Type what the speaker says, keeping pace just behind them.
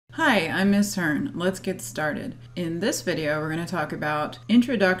Hi, I'm Ms Hearn. Let's get started. In this video, we're going to talk about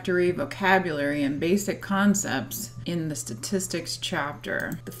introductory vocabulary and basic concepts in the statistics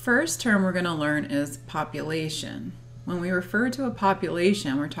chapter. The first term we're going to learn is population. When we refer to a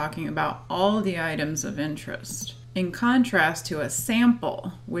population, we're talking about all the items of interest, in contrast to a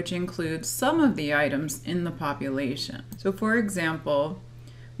sample, which includes some of the items in the population. So for example,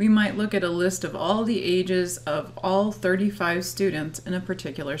 we might look at a list of all the ages of all 35 students in a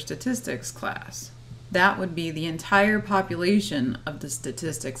particular statistics class. That would be the entire population of the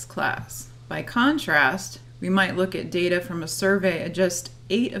statistics class. By contrast, we might look at data from a survey of just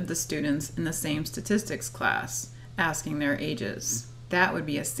 8 of the students in the same statistics class, asking their ages. That would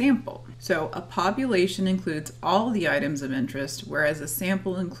be a sample. So a population includes all the items of interest, whereas a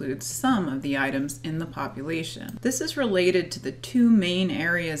sample includes some of the items in the population. This is related to the two main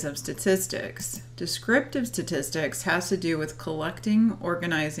areas of statistics. Descriptive statistics has to do with collecting,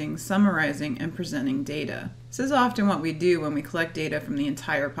 organizing, summarizing, and presenting data. This is often what we do when we collect data from the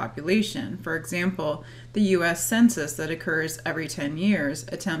entire population. For example, the U.S. Census that occurs every 10 years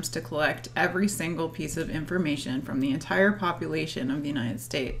attempts to collect every single piece of information from the entire population of the United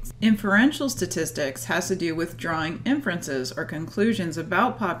States. Inferential statistics has to do with drawing inferences or conclusions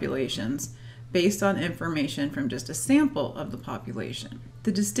about populations based on information from just a sample of the population.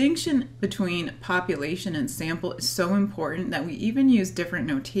 The distinction between population and sample is so important that we even use different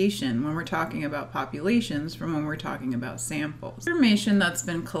notation when we're talking about populations from when we're talking about samples. Information that's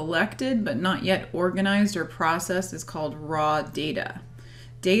been collected but not yet organized or processed is called raw data.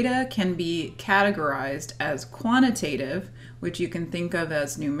 Data can be categorized as quantitative, which you can think of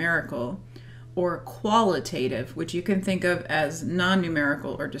as numerical, or qualitative, which you can think of as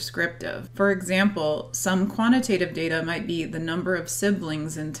non-numerical or descriptive. For example, some quantitative data might be the number of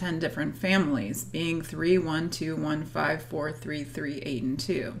siblings in 10 different families, being 3, 1, 2, 1, 5, 4, 3, 3, 8, and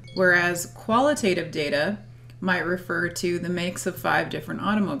 2. Whereas qualitative data might refer to the makes of 5 different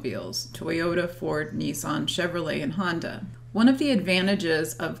automobiles: Toyota, Ford, Nissan, Chevrolet, and Honda. One of the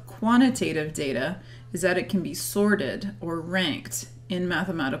advantages of quantitative data is that it can be sorted or ranked in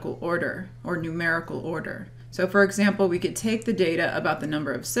mathematical order or numerical order. So for example, we could take the data about the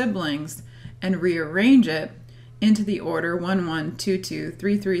number of siblings and rearrange it into the order 1, 1, 2, 2,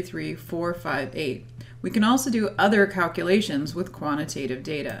 3, 3, 3, 4, 5, 8. We can also do other calculations with quantitative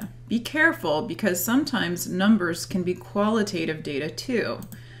data. Be careful, because sometimes numbers can be qualitative data too.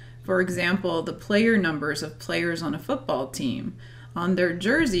 For example, the player numbers of players on a football team. On their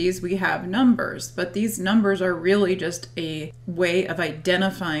jerseys, we have numbers, but these numbers are really just a way of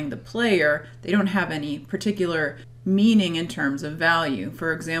identifying the player. They don't have any particular meaning in terms of value.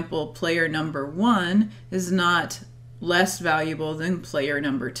 For example, player number 1 is not less valuable than player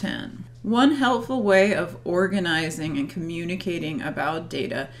number 10. One helpful way of organizing and communicating about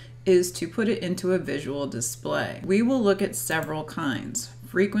data is to put it into a visual display. We will look at several kinds: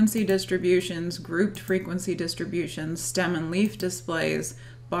 frequency distributions, grouped frequency distributions, stem and leaf displays,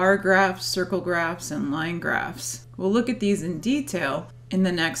 bar graphs, circle graphs, and line graphs. We'll look at these in detail in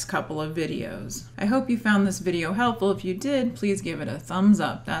the next couple of videos. I hope you found this video helpful. If you did, please give it a thumbs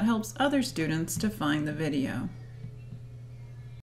up. That helps other students to find the video.